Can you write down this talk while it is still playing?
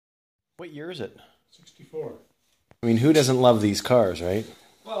What year is it? 64. I mean, who doesn't love these cars, right?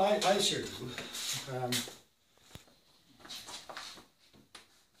 Well, I sure do.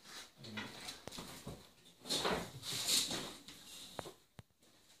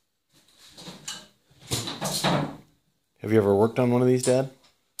 Have you ever worked on one of these, Dad?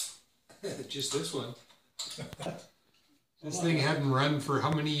 Just this one. This thing hadn't run for how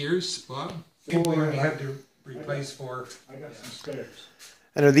many years, Bob? We only had to replace 4. I got some spares.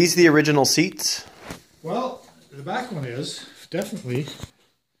 And are these the original seats? Well, the back one is, definitely.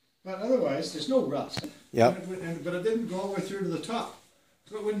 But otherwise, there's no rust. Yep. But it didn't go all the way through to the top.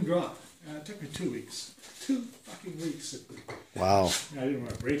 So it wouldn't drop. It took me 2 weeks. 2 fucking weeks. Wow. I didn't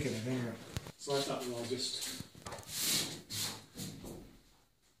want to break anything. So I thought, well, I'll just...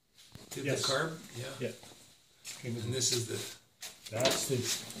 Did Yes. the carb? Yeah. Yeah. And this is the... That's the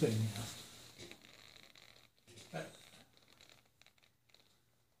thing.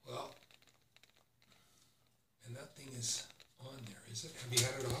 Well, and that thing is on there, is it? Have you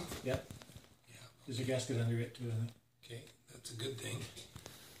had it off? Yep. Yeah. There's a gasket under it, too, I think. Okay, that's a good thing.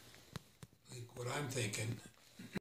 Like what I'm thinking